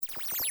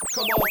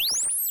Come on.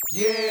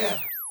 Yeah.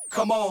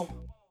 Come on.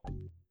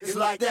 It's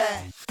like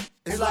that.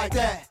 It's like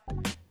that.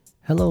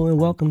 Hello and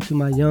welcome to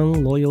my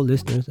young, loyal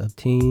listeners of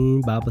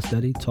Teen Bible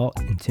Study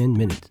Taught in 10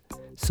 Minutes.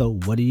 So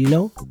what do you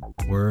know?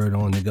 Word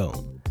on the go.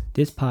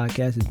 This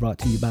podcast is brought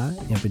to you by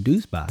and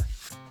produced by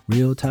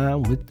Real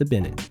Time with the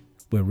Bennett,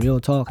 where real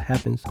talk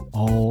happens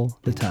all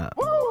the time.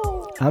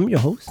 I'm your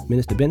host,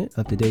 Minister Bennett,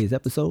 of today's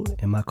episode,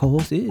 and my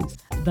co-host is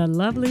the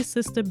lovely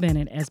Sister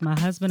Bennett, as my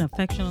husband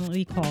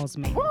affectionately calls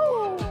me.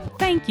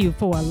 Thank you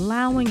for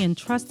allowing and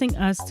trusting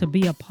us to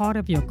be a part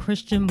of your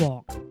Christian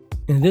walk.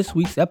 In this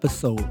week's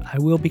episode, I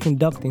will be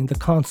conducting the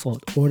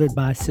consult ordered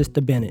by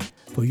Sister Bennett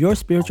for your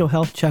spiritual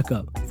health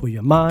checkup for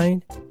your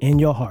mind and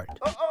your heart.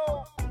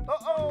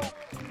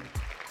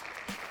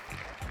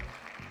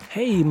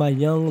 Hey, my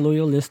young,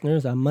 loyal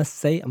listeners, I must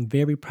say I'm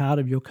very proud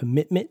of your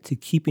commitment to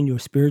keeping your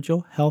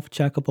spiritual health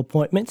checkup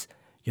appointments.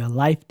 Your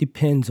life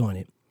depends on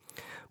it.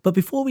 But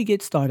before we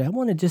get started, I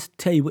want to just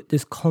tell you what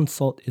this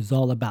consult is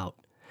all about.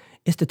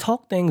 It's to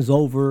talk things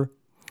over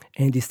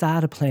and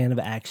decide a plan of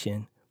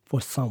action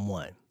for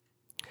someone.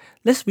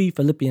 Let's read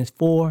Philippians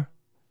 4,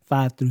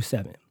 5 through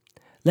 7.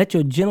 Let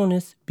your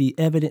gentleness be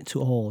evident to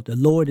all. The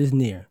Lord is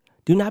near.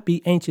 Do not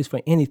be anxious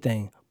for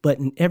anything, but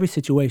in every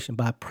situation,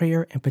 by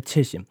prayer and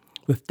petition,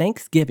 with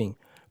thanksgiving,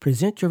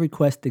 present your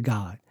request to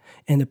God,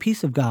 and the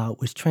peace of God,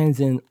 which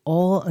transcends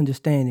all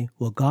understanding,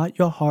 will guard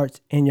your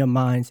hearts and your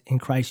minds in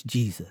Christ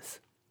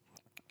Jesus.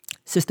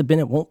 Sister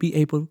Bennett won't be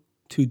able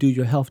to do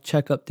your health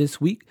checkup this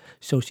week,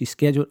 so she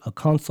scheduled a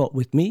consult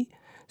with me,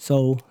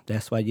 so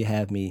that's why you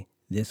have me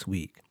this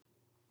week.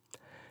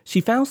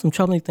 She found some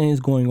troubling things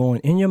going on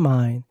in your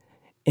mind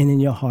and in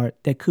your heart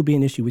that could be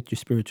an issue with your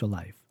spiritual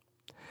life.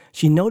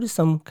 She noticed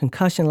some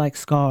concussion-like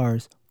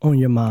scars on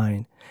your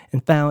mind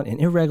and found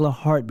an irregular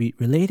heartbeat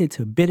related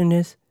to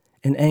bitterness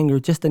and anger,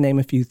 just to name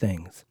a few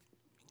things.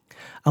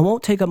 I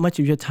won't take up much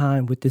of your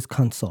time with this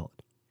consult.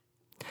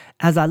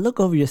 As I look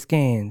over your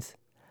scans,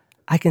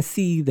 I can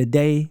see the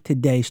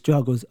day-to-day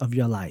struggles of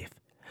your life.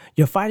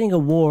 You're fighting a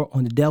war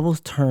on the devil's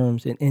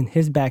terms and in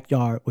his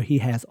backyard where he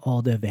has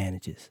all the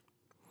advantages.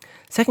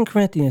 2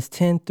 Corinthians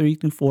 10, 3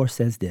 through 4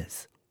 says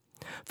this: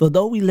 For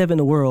though we live in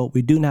the world,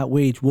 we do not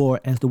wage war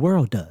as the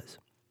world does.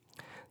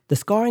 The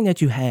scarring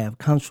that you have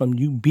comes from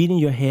you beating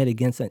your head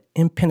against an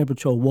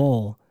impenetrable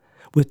wall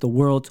with the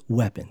world's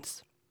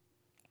weapons.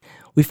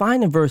 We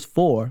find in verse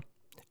 4,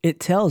 it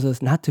tells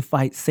us not to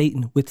fight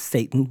Satan with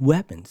Satan's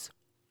weapons.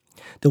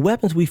 The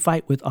weapons we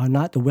fight with are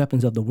not the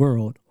weapons of the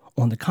world.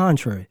 On the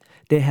contrary,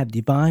 they have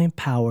divine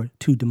power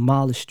to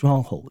demolish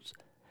strongholds.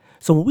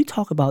 So when we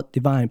talk about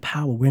divine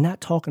power, we're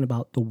not talking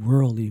about the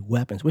worldly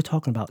weapons. We're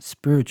talking about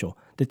spiritual,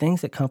 the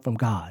things that come from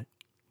God.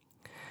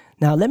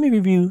 Now, let me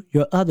review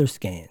your other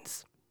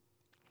scans.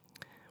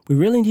 We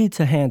really need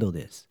to handle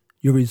this.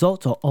 Your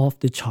results are off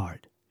the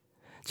chart.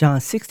 John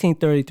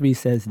 16:33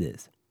 says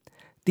this: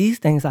 These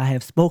things I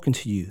have spoken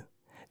to you,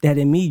 that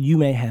in me you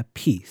may have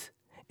peace.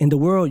 In the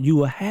world you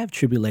will have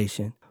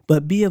tribulation,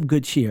 but be of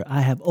good cheer.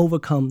 I have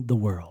overcome the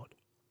world.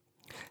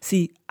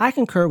 See, I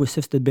concur with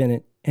Sister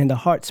Bennett and the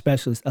heart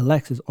specialist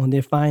Alexis on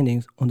their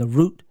findings on the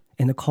root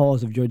and the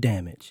cause of your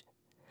damage.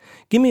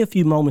 Give me a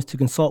few moments to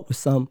consult with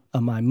some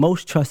of my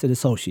most trusted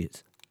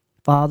associates,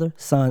 Father,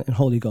 Son, and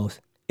Holy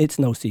Ghost. It's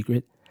no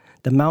secret,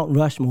 the Mount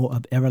Rushmore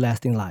of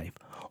everlasting life,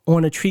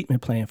 on a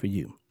treatment plan for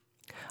you.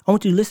 I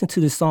want you to listen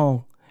to this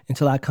song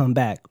until I come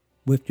back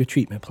with your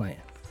treatment plan.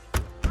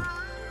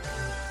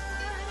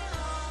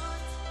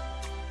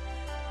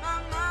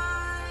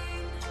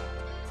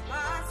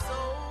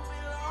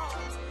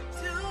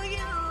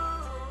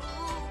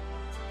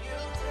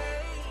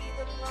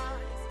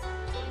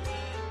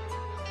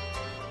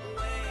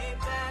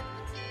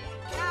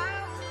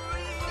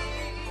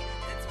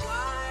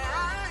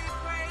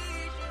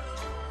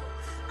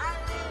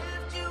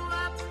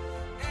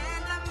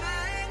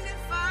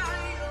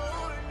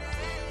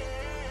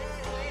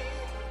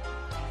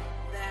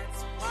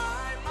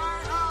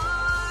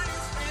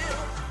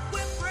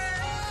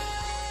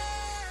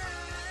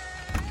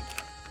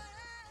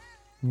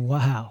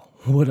 Wow,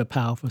 what a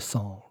powerful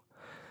song.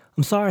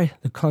 I'm sorry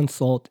the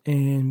consult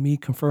and me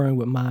conferring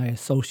with my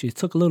associates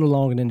took a little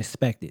longer than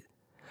expected.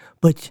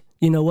 But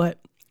you know what?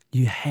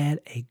 You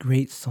had a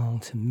great song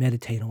to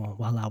meditate on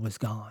while I was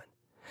gone.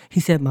 He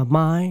said, my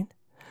mind,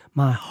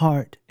 my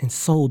heart, and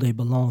soul, they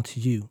belong to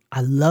you.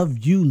 I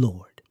love you,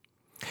 Lord.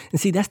 And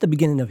see, that's the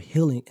beginning of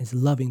healing, is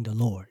loving the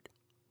Lord.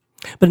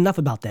 But enough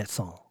about that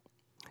song.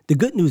 The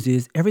good news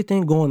is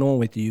everything going on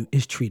with you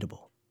is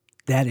treatable.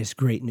 That is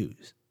great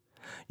news.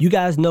 You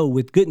guys know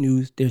with good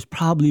news, there's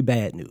probably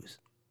bad news.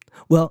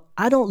 Well,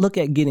 I don't look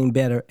at getting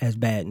better as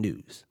bad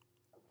news.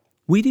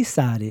 We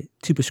decided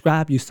to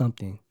prescribe you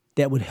something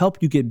that would help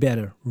you get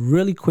better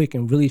really quick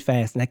and really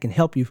fast, and that can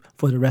help you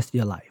for the rest of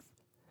your life.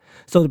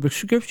 So the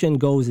prescription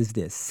goes as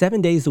this: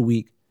 7 days a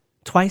week,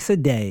 twice a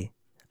day,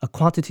 a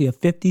quantity of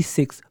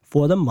 56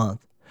 for the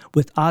month,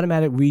 with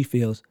automatic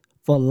refills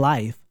for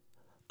life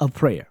of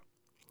prayer.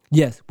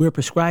 Yes, we're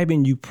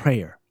prescribing you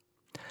prayer.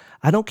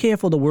 I don't care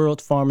for the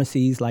world's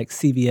pharmacies like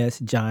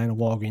CVS, Giant,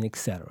 Walgreens,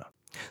 etc.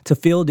 to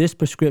fill this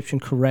prescription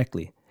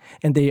correctly,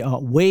 and they are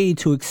way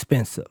too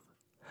expensive.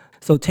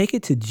 So take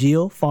it to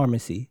Jill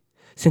Pharmacy,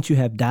 since you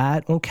have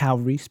died on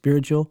Calvary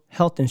Spiritual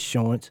Health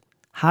Insurance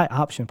High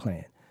Option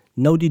Plan,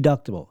 no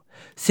deductible,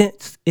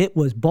 since it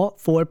was bought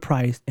for a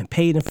price and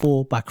paid in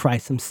full by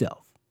Christ himself.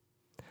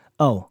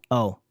 Oh,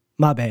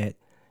 my bad.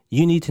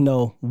 You need to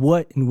know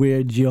what and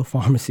where Jill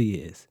Pharmacy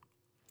is.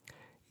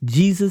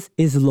 Jesus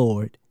is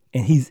Lord,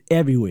 and he's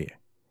everywhere.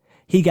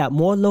 He got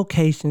more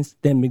locations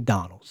than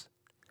McDonald's.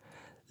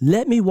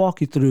 Let me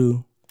walk you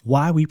through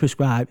why we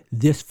prescribe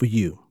this for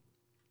you.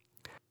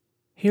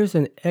 Here's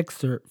an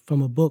excerpt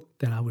from a book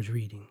that I was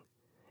reading.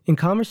 In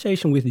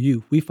conversation with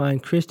youth, we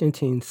find Christian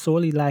teens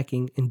sorely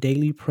lacking in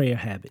daily prayer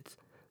habits.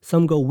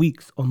 Some go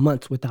weeks or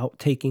months without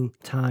taking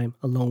time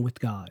alone with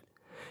God.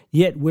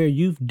 Yet where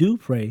youth do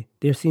pray,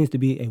 there seems to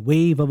be a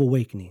wave of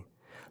awakening.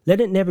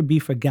 Let it never be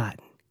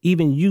forgotten.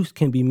 Even youth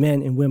can be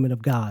men and women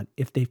of God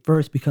if they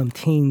first become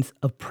teens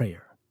of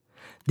prayer.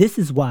 This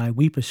is why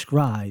we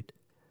prescribed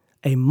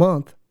a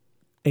month,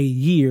 a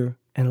year,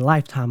 and a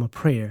lifetime of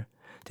prayer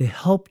to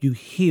help you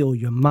heal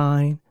your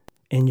mind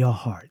and your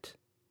heart.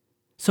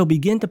 So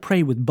begin to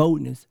pray with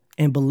boldness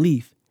and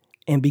belief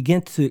and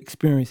begin to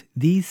experience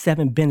these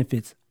 7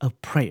 benefits of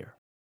prayer.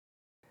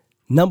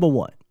 Number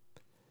 1,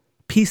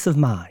 peace of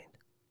mind.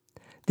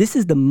 This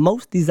is the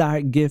most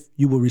desired gift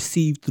you will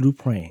receive through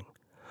praying.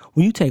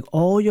 When you take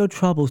all your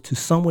troubles to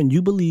someone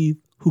you believe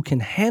who can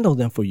handle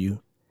them for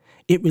you,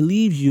 it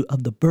relieves you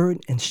of the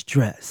burden and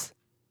stress.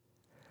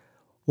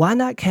 Why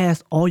not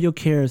cast all your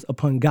cares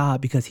upon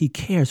God because he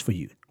cares for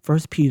you?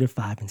 1 Peter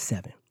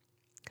 5:7.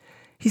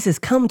 He says,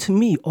 "Come to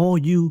me, all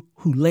you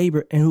who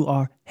labor and who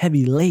are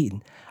heavy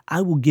laden.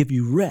 I will give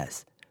you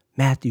rest."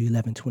 Matthew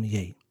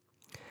 11:28.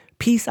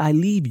 "Peace I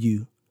leave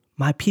you,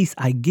 my peace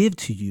I give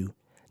to you.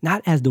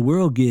 Not as the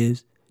world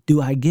gives,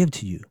 do I give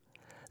to you.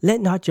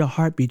 Let not your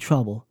heart be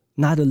troubled,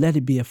 neither let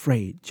it be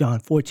afraid." John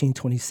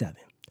 14:27.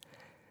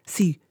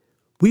 See,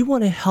 we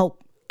want to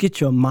help get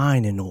your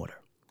mind in order.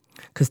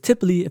 Because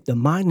typically, if the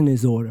mind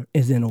is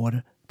in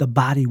order, the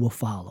body will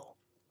follow.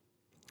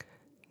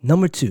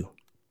 Number 2,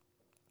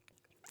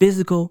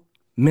 physical,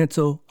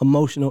 mental,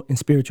 emotional, and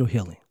spiritual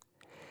healing.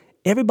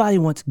 Everybody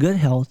wants good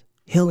health,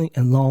 healing,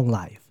 and long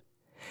life.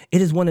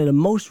 It is one of the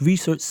most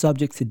researched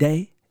subjects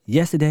today,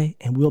 yesterday,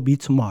 and will be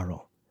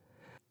tomorrow.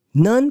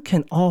 None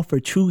can offer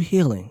true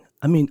healing.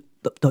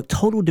 The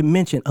total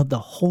dimension of the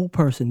whole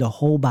person, the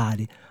whole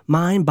body,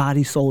 mind,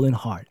 body, soul, and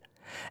heart,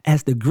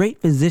 as the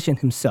great physician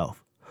himself,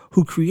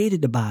 who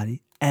created the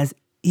body as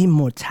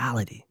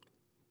immortality.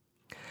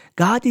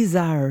 God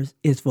desires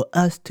is for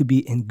us to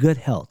be in good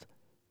health.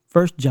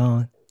 1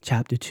 John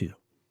chapter 2.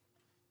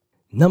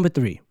 Number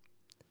 3,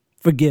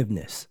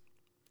 forgiveness.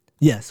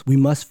 Yes, we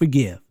must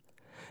forgive.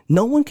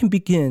 No one can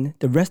begin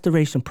the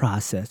restoration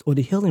process or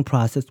the healing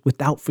process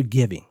without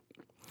forgiving.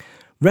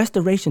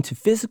 Restoration to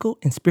physical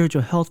and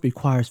spiritual health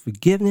requires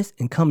forgiveness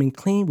and coming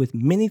clean with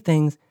many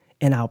things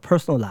in our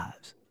personal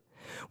lives.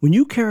 When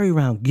you carry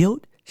around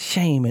guilt,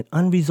 shame, and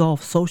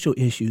unresolved social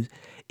issues,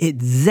 it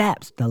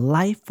zaps the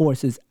life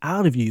forces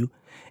out of you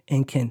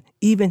and can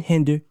even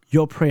hinder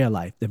your prayer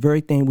life, the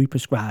very thing we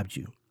prescribed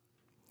you.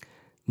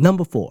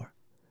 Number 4,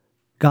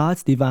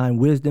 God's divine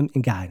wisdom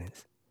and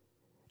guidance.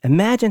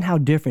 Imagine how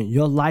different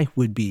your life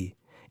would be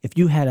if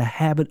you had a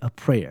habit of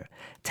prayer,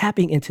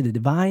 tapping into the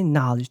divine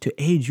knowledge to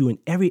aid you in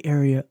every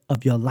area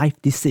of your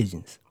life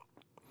decisions.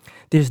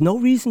 There's no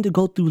reason to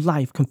go through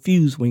life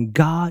confused when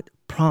God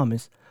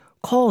promised,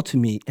 "Call to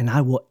me and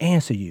I will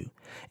answer you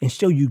and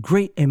show you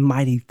great and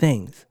mighty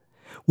things,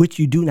 which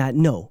you do not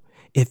know.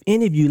 If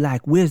any of you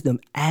lack wisdom,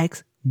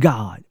 ask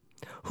God,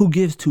 who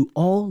gives to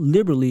all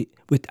liberally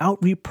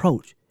without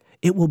reproach.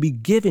 It will be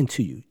given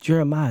to you."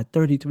 Jeremiah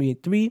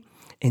 33:3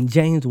 and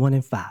James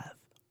 1:5.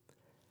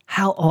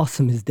 How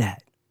awesome is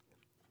that?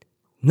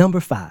 Number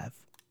 5,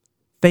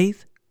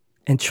 faith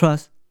and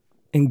trust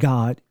in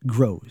God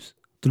grows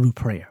through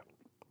prayer.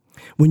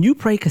 When you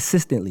pray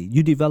consistently,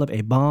 you develop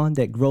a bond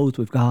that grows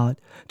with God,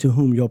 to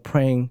whom you're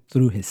praying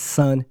through his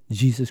Son,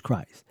 Jesus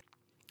Christ.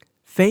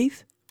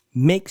 Faith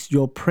makes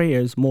your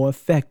prayers more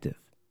effective,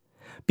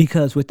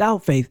 because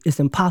without faith, it's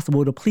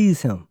impossible to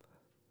please him.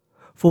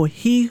 For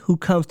he who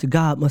comes to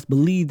God must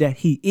believe that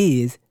he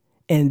is,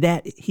 and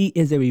that he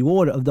is a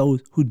rewarder of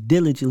those who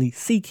diligently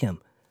seek him.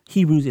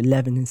 Hebrews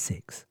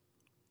 11:6.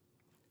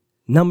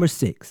 Number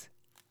 6,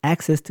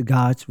 access to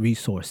God's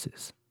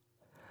resources.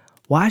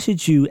 Why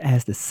should you,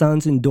 as the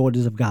sons and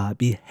daughters of God,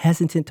 be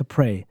hesitant to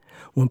pray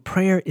when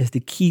prayer is the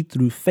key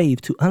through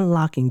faith to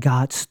unlocking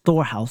God's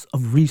storehouse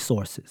of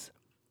resources?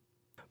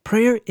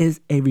 Prayer is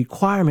a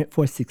requirement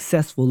for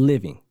successful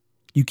living.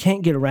 You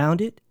can't get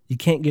around it, you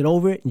can't get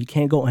over it, and you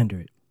can't go under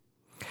it.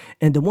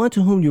 And the one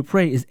to whom you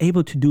pray is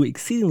able to do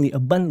exceedingly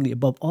abundantly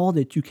above all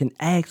that you can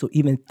ask or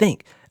even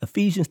think.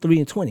 Ephesians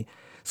 3:20.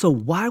 So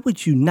why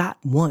would you not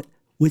want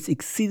what's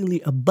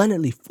exceedingly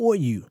abundantly for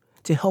you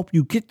to help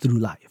you get through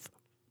life?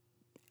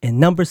 And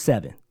number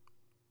 7,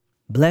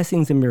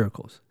 blessings and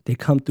miracles. They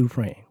come through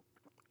praying.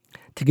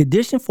 The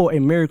condition for a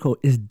miracle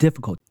is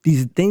difficult.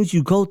 These things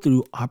you go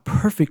through are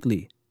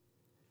perfectly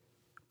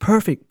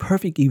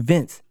perfect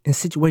events and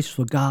situations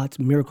for God's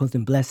miracles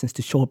and blessings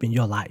to show up in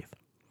your life.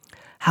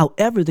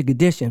 However, the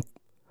condition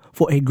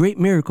for a great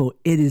miracle,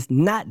 it is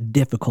not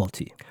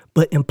difficulty,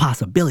 but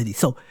impossibility.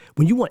 So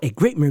when you want a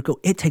great miracle,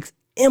 it takes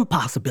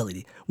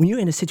impossibility. When you're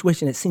in a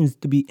situation that seems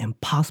to be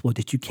impossible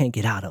that you can't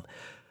get out of,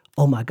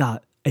 oh my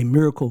God, a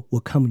miracle will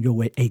come your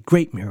way, a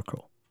great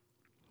miracle.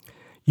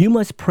 You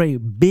must pray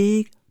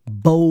big,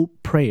 bold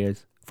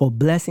prayers for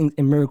blessings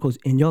and miracles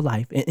in your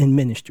life and in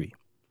ministry.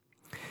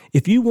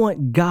 If you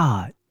want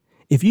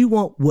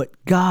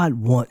what God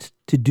wants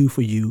to do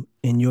for you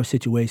in your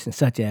situation,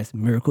 such as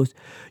miracles,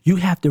 you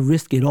have to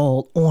risk it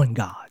all on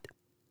God.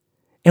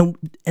 And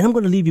I'm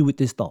going to leave you with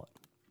this thought.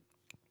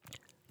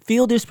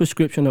 Feel this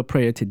prescription of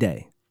prayer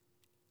today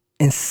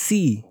and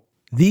see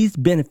these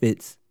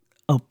benefits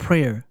of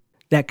prayer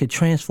that could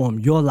transform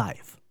your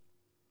life.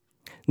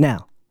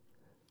 Now,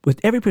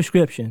 with every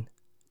prescription,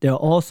 there are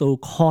also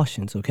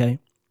cautions, okay?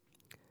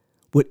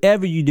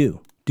 Whatever you do,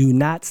 do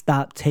not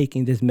stop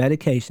taking this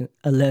medication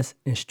unless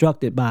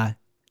instructed by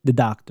the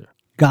doctor,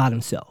 God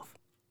himself.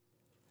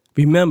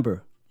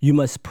 Remember, you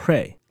must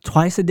pray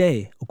twice a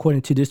day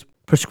according to this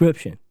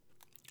prescription.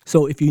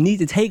 So if you need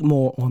to take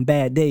more on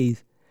bad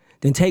days,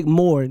 then take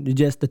more than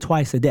just the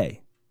twice a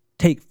day.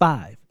 Take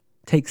 5,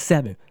 take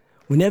 7.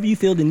 Whenever you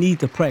feel the need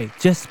to pray,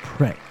 just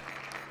pray.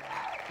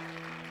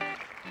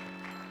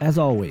 As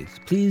always,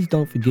 please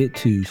don't forget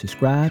to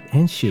subscribe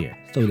and share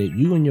so that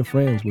you and your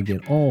friends will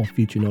get all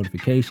future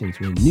notifications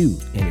when new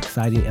and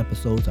exciting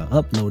episodes are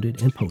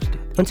uploaded and posted.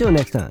 Until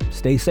next time,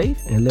 stay safe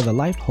and live a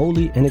life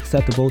holy and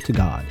acceptable to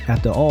God.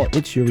 After all,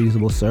 it's your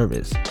reasonable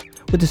service.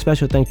 With a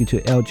special thank you to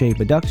LJ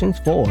Productions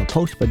for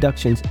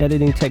post-production's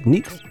editing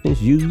techniques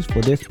used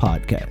for this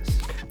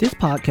podcast. This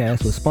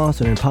podcast was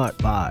sponsored in part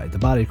by the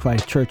Body of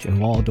Christ Church in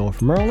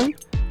Waldorf,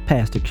 Maryland,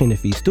 Pastor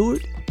Kenneth E.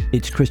 Stewart,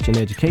 its Christian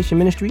Education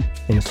Ministry,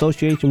 in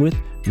association with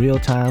Real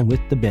Time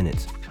with the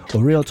Bennetts.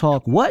 Or Real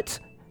Talk, what?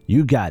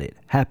 You got it.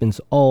 Happens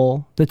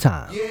all the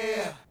time.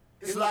 Yeah,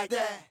 it's like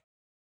that.